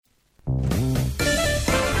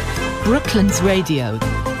Brooklands Radio.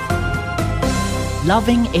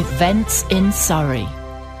 Loving events in Surrey.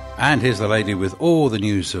 And here's the lady with all the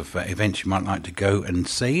news of events you might like to go and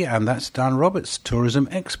see, and that's Diana Roberts, tourism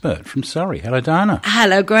expert from Surrey. Hello, Diana.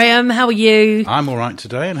 Hello, Graham. How are you? I'm all right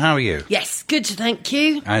today, and how are you? Yes, good, thank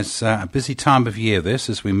you. As a busy time of year this,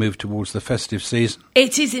 as we move towards the festive season.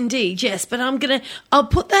 It is indeed, yes, but I'll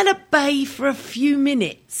put that at bay for a few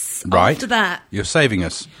minutes. Right. After that. You're saving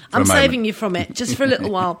us for I'm a moment. saving you from it, just for a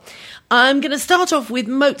little while. I'm going to start off with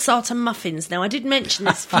Mozart and Muffins. Now, I did mention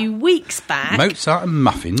this a few weeks back. Mozart and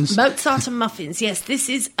Muffins? Mozart and Muffins, yes. This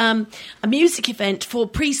is a music event for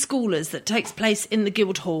preschoolers that takes place in the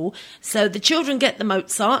Guildhall. So the children get the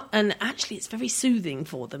Mozart, and actually it's very soothing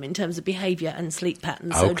for them in terms of behaviour and sleep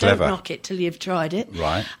patterns. Oh, so clever. Don't knock it till you've tried it.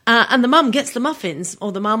 Right. And the mum gets the muffins,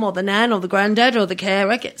 or the mum or the nan or the granddad or the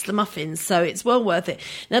carer gets the muffins. So it's well worth it.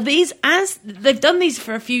 Now, as they've done these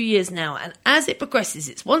for a few years now, and as it progresses,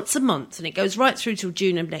 it's once a month, and it goes right through till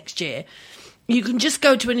June of next year. You can just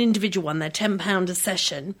go to an individual one. They're £10 a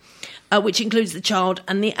session, which includes the child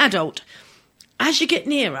and the adult. As you get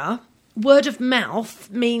nearer, word of mouth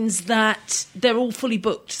means that they're all fully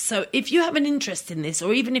booked. So if you have an interest in this,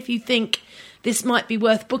 or even if you think this might be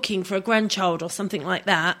worth booking for a grandchild or something like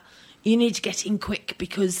that, you need to get in quick,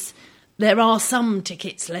 because there are some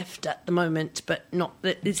tickets left at the moment, but not,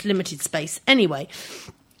 it's limited space anyway.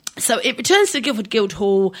 So it returns to the Guildford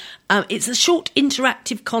Guildhall. It's a short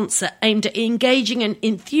interactive concert aimed at engaging and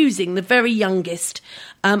enthusing the very youngest.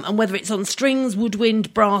 And whether it's on strings,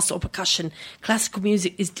 woodwind, brass or percussion, classical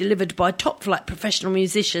music is delivered by top-flight professional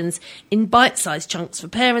musicians in bite-sized chunks for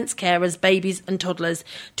parents, carers, babies and toddlers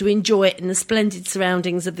to enjoy in the splendid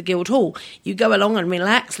surroundings of the Guildhall. You go along and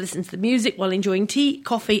relax, listen to the music while enjoying tea,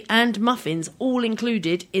 coffee and muffins, all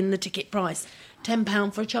included in the ticket price.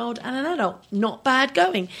 £10 for a child and an adult. Not bad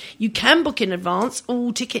going. You can book in advance.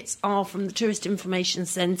 All tickets are from the Tourist Information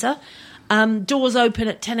Centre. Doors open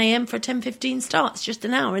at 10 a.m. for a 10:15 start. It's just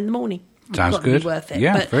an hour in the morning. Sounds Got good. to be worth it.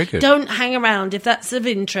 Yeah, but very good. Don't hang around. If that's of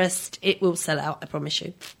interest, it will sell out, I promise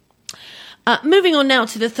you. Moving on now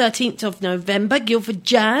to the 13th of November, Guildford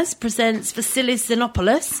Jazz presents Vasilis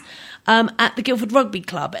Xenopoulos at the Guildford Rugby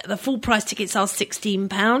Club. The full price tickets are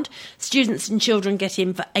 £16. Students and children get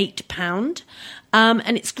in for £8.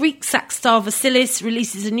 And it's Greek sax star Vasilis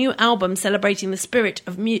releases a new album celebrating the spirit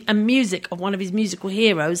of and music of one of his musical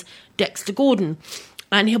heroes, Dexter Gordon.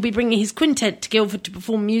 And he'll be bringing his quintet to Guildford to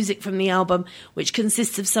perform music from the album, which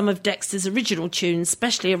consists of some of Dexter's original tunes,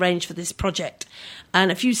 specially arranged for this project,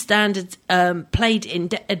 and a few standards played in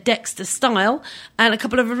Dexter style, and a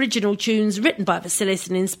couple of original tunes written by Vasilis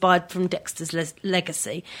and inspired from Dexter's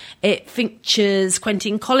legacy. It features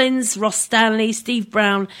Quentin Collins, Ross Stanley, Steve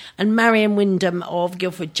Brown and Marion Wyndham of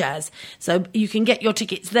Guildford Jazz. So you can get your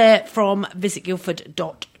tickets there from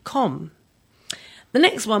visitguildford.com. The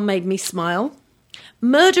next one made me smile.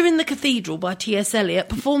 Murder in the Cathedral by T.S. Eliot,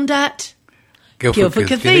 performed at Guildford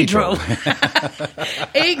Cathedral.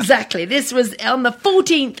 Exactly. This was on the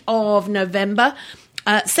 14th of November,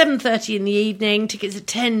 7:30 in the evening. Tickets are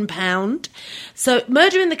 £10. So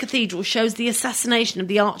Murder in the Cathedral shows the assassination of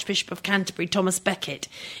the Archbishop of Canterbury, Thomas Becket,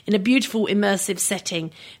 in a beautiful immersive setting.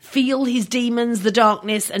 Feel his demons, the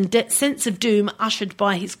darkness and sense of doom ushered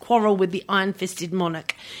by his quarrel with the iron-fisted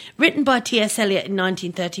monarch. Written by T.S. Eliot in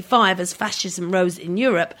 1935 as fascism rose in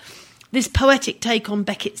Europe, this poetic take on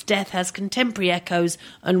Becket's death has contemporary echoes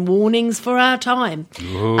and warnings for our time.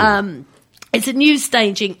 It's a new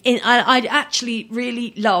staging. I actually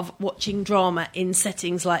really love watching drama in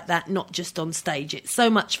settings like that, not just on stage. It's so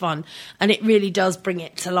much fun, and it really does bring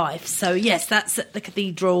it to life. So, yes, that's at the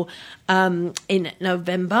Cathedral in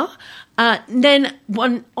November. Then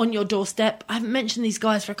one on your doorstep. I haven't mentioned these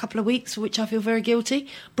guys for a couple of weeks, for which I feel very guilty.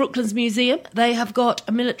 Brooklands Museum, they have got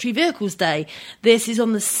a Military Vehicles Day. This is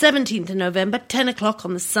on the 17th of November, 10 o'clock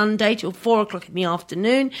on the Sunday till 4 o'clock in the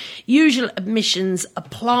afternoon. Usual admissions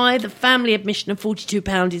apply. The family admission of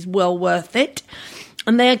 £42 is well worth it.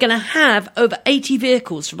 And they are going to have over 80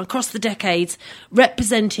 vehicles from across the decades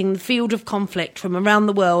representing the field of conflict from around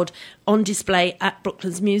the world on display at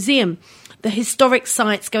Brooklands Museum. The historic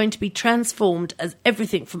site's going to be transformed as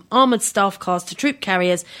everything from armoured staff cars to troop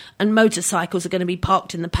carriers and motorcycles are going to be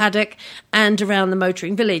parked in the paddock and around the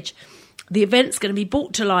motoring village. The event's going to be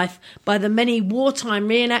brought to life by the many wartime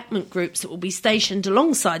reenactment groups that will be stationed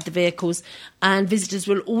alongside the vehicles, and visitors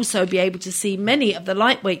will also be able to see many of the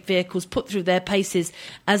lightweight vehicles put through their paces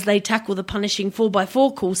as they tackle the punishing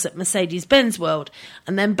 4x4 course at Mercedes-Benz World.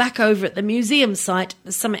 And then back over at the museum site,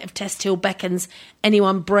 the summit of Test Hill beckons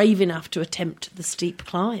anyone brave enough to attempt the steep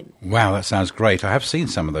climb. Wow, that sounds great. I have seen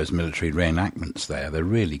some of those military reenactments there. They're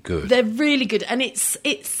really good. They're really good, and it's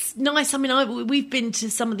nice. I mean, we've been to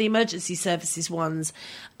some of the emergency services ones,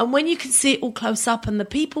 and when you can see it all close up and the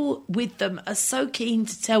people with them are so keen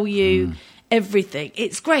to tell you everything,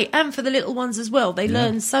 it's great. And for the little ones as well, they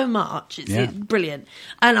learn so much. It's brilliant.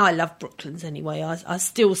 And I love Brooklands anyway. I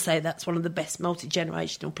still say that's one of the best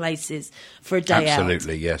multi-generational places for a day out.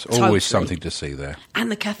 Absolutely, yes. Totally. Always something to see there.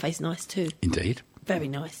 And the cafe's nice too. Indeed. Very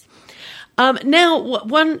nice. Now,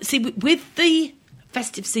 with the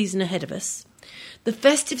festive season ahead of us, the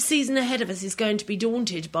festive season ahead of us is going to be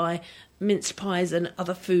daunted by minced pies and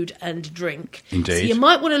other food and drink. Indeed. So you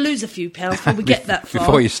might want to lose a few pounds before we get that far.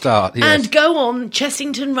 Before you start, yes. And go on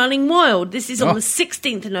Chessington Running Wild. This is on the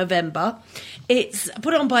 16th of November. It's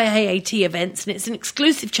put on by AAT Events, and it's an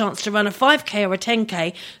exclusive chance to run a 5K or a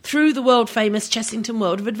 10K through the world-famous Chessington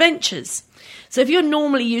World of Adventures. So if you're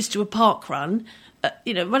normally used to a park run,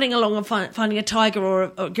 running along and finding a tiger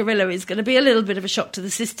or a gorilla is going to be a little bit of a shock to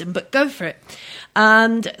the system, but go for it.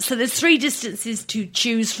 And so there's 3 distances to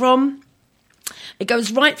choose from. It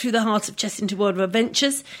goes right through the heart of Chessington World of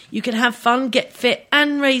Adventures. You can have fun, get fit,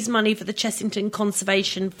 and raise money for the Chessington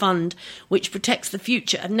Conservation Fund, which protects the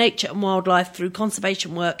future of nature and wildlife through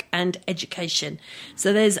conservation work and education.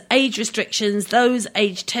 So there's age restrictions. Those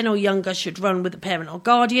aged 10 or younger should run with a parent or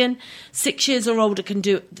guardian. 6 years or older can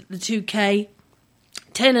do the 2K.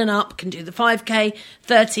 10 and up can do the 5K,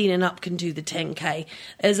 13 and up can do the 10K.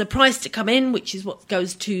 There's a price to come in, which is what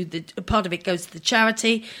goes to part of it goes to the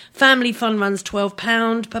charity. Family fun runs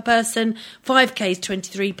 £12 per person, 5K is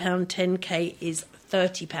 £23, 10K is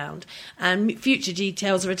 £30. And future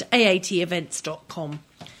details are at aatevents.com.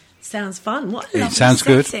 Sounds fun. What a lovely sounds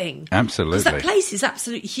setting. Good. Absolutely. Because that place is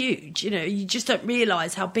absolutely huge. You just don't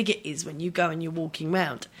realise how big it is when you go and you're walking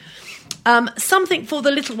round. Something for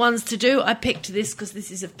the little ones to do. I picked this because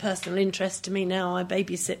this is of personal interest to me now. I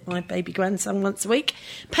babysit my baby grandson once a week.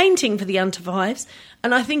 Painting for the under 5s.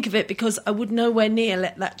 And I think of it because I would nowhere near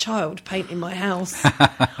let that child paint in my house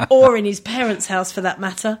or in his parents' house for that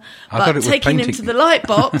matter. But taking him to the light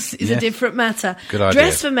box is a different matter. Good idea.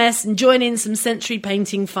 Dress for mess and join in some century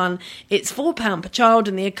painting fun. It's £4 per child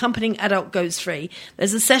and the accompanying adult goes free.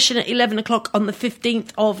 There's a session at 11 o'clock on the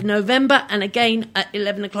 15th of November and again at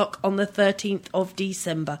 11 o'clock on the 13th of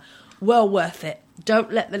December. Well worth it.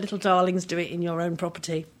 Don't let the little darlings do it in your own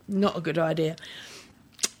property. Not a good idea.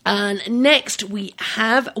 And next we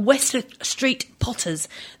have West Street Potters.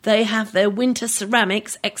 They have their Winter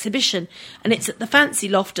Ceramics exhibition, and it's at the Fancy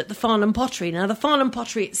Loft at the Farnham Pottery. Now, the Farnham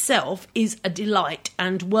Pottery itself is a delight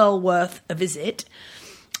and well worth a visit.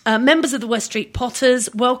 Members of the West Street Potters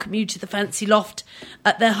welcome you to the Fancy Loft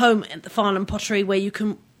at their home at the Farnham Pottery, where you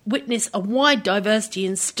can witness a wide diversity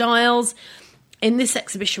in styles in this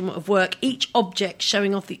exhibition of work, each object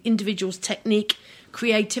showing off the individual's technique,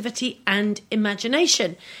 creativity and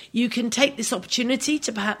imagination. You can take this opportunity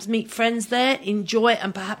to perhaps meet friends there, enjoy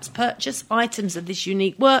and perhaps purchase items of this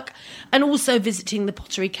unique work, and also visiting the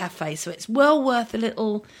Pottery Cafe. So it's well worth a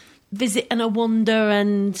little visit and a wander,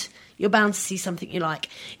 and you're bound to see something you like.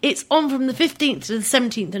 It's on from the 15th to the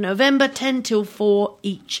 17th of November, 10 till 4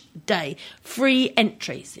 each day. Free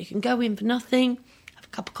entry. So you can go in for nothing, have a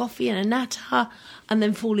cup of coffee and a natter, and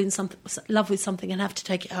then fall in love with something and have to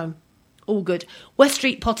take it home. All good.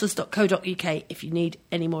 weststreetpotters.co.uk if you need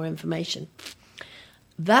any more information.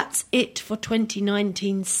 That's it for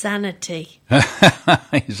 2019 Sanity.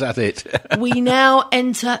 Is that it? We now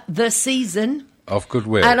enter the season of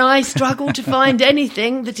goodwill. And I struggle to find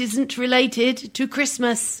anything that isn't related to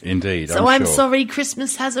Christmas. Indeed, so I'm sure. sorry,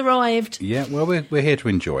 Christmas has arrived. Yeah, well, we're here to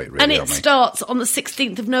enjoy it, really, and it aren't we? starts on the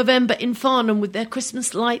 16th of November in Farnham with their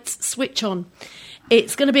Christmas lights switch on.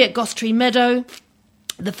 It's going to be at Gostree Meadow.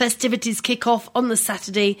 The festivities kick off on the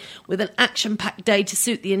Saturday with an action-packed day to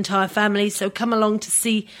suit the entire family, so come along to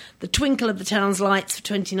see the twinkle of the town's lights for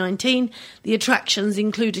 2019. The attractions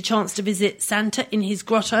include a chance to visit Santa in his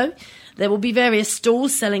grotto. There will be various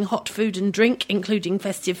stalls selling hot food and drink, including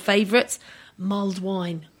festive favourites, mulled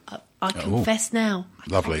wine. I confess now,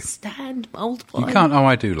 lovely. I can't stand mulled wine. You can't? Oh,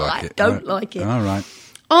 I do like it. I don't like it. All right.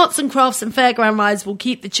 Arts and crafts and fairground rides will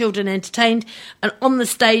keep the children entertained, and on the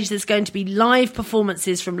stage there's going to be live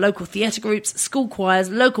performances from local theatre groups, school choirs,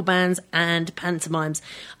 local bands and pantomimes.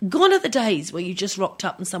 Gone are the days where you just rocked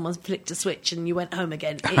up and someone flicked a switch and you went home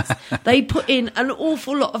again. They put in an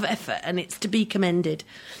awful lot of effort and it's to be commended.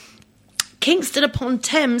 Kingston upon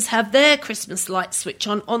Thames have their Christmas lights switch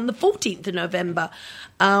on the 14th of November,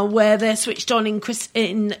 where they're switched on in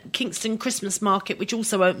Kingston Christmas Market, which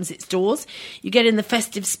also opens its doors. You get in the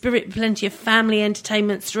festive spirit, plenty of family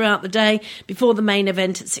entertainments throughout the day before the main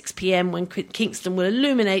event at 6 p.m, when Kingston will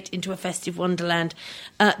illuminate into a festive wonderland.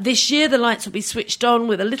 This year the lights will be switched on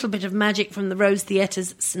with a little bit of magic from the Rose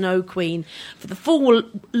Theatre's Snow Queen. For the full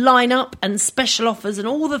line-up and special offers and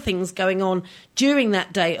all the things going on during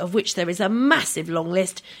that day, of which there is a massive long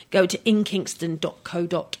list, go to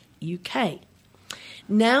inkingston.co.uk.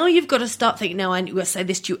 Now you've got to start thinking, now I say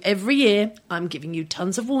this to you every year, I'm giving you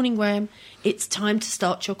tons of warning, Graham, it's time to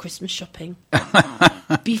start your Christmas shopping.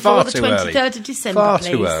 Before the 23rd of December, Far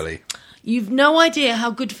please. too early. You've no idea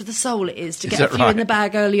how good for the soul it is to get a few right? in the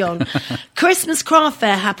bag early on. Christmas craft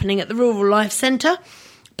fair happening at the Rural Life Centre.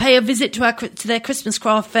 Pay a visit to their Christmas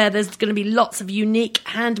craft fair. There's going to be lots of unique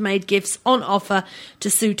handmade gifts on offer to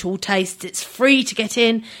suit all tastes. It's free to get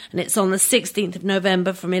in, and it's on the 16th of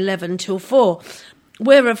November from 11 till 4.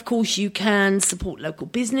 Where, of course, you can support local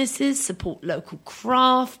businesses, support local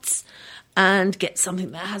crafts, and get something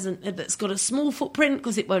that's got a small footprint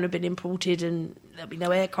because it won't have been imported and there'll be no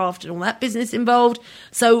aircraft and all that business involved.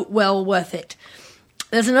 So, well worth it.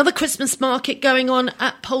 There's another Christmas market going on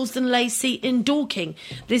at Polesden Lacey in Dorking.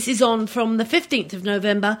 This is on from the 15th of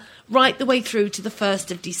November right the way through to the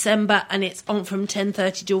 1st of December, and it's on from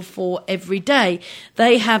 10:30 till 4 every day.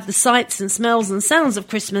 They have the sights and smells and sounds of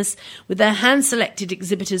Christmas with their hand-selected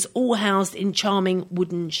exhibitors all housed in charming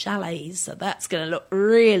wooden chalets. So that's going to look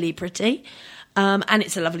really pretty. And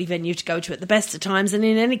it's a lovely venue to go to at the best of times. And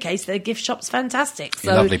in any case, their gift shop's fantastic.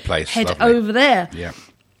 So lovely place. Head lovely. over there. Yeah.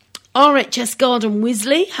 RHS Garden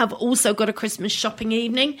Wisley have also got a Christmas shopping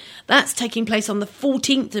evening. That's taking place on the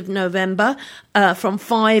 14th of November from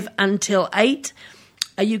 5 until 8.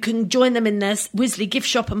 You can join them in their Wisley Gift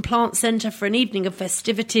Shop and Plant Centre for an evening of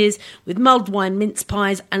festivities with mulled wine, mince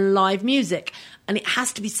pies and live music. And it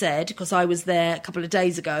has to be said, because I was there a couple of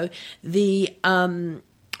days ago, the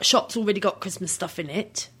shop's already got Christmas stuff in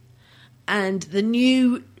it. And the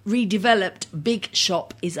new redeveloped big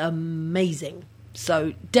shop is amazing.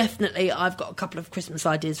 So definitely I've got a couple of Christmas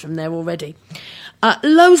ideas from there already.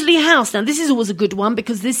 Loseley House. Now this is always a good one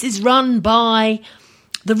because this is run by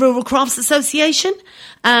the Rural Crafts Association,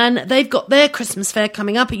 and they've got their Christmas fair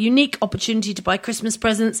coming up, a unique opportunity to buy Christmas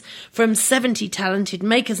presents from 70 talented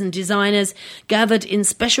makers and designers gathered in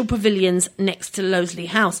special pavilions next to Loseley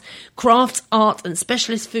House. Crafts, art and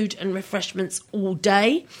specialist food and refreshments all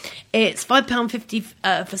day. It's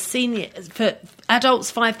 £5.50 for seniors, for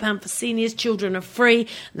adults, £5 for seniors, children are free, and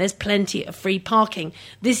there's plenty of free parking.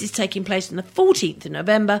 This is taking place on the 14th of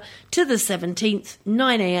November to the 17th,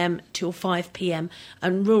 9 a.m. till 5 p.m,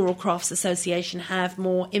 and Rural Crafts Association have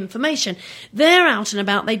more information. They're out and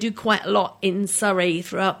about. They do quite a lot in Surrey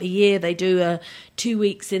throughout the year. They do 2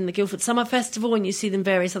 weeks in the Guildford Summer Festival, and you see them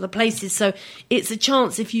various other places. So it's a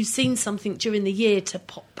chance, if you've seen something during the year, to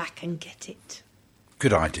pop back and get it.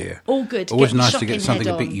 Good idea. All good. Always nice to get something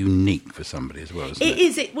a bit unique for somebody as well, isn't it? It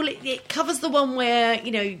is. It covers the one where,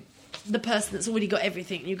 you know, the person that's already got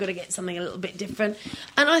everything, and you've got to get something a little bit different.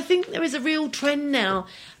 And I think there is a real trend now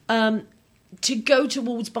to go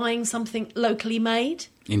towards buying something locally made.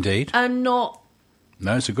 Indeed. And not...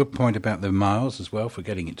 No, it's a good point about the miles as well for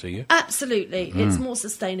getting it to you. Absolutely. It's more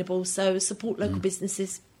sustainable, so support local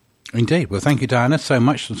businesses. Indeed. Well, thank you, Diana, so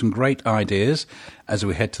much for some great ideas as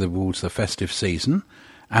we head towards the festive season.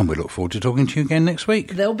 And we look forward to talking to you again next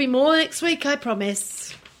week. There'll be more next week, I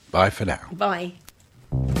promise. Bye for now. Bye.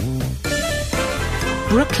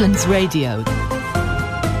 Brooklands Radio.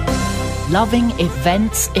 Loving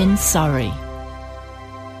events in Surrey.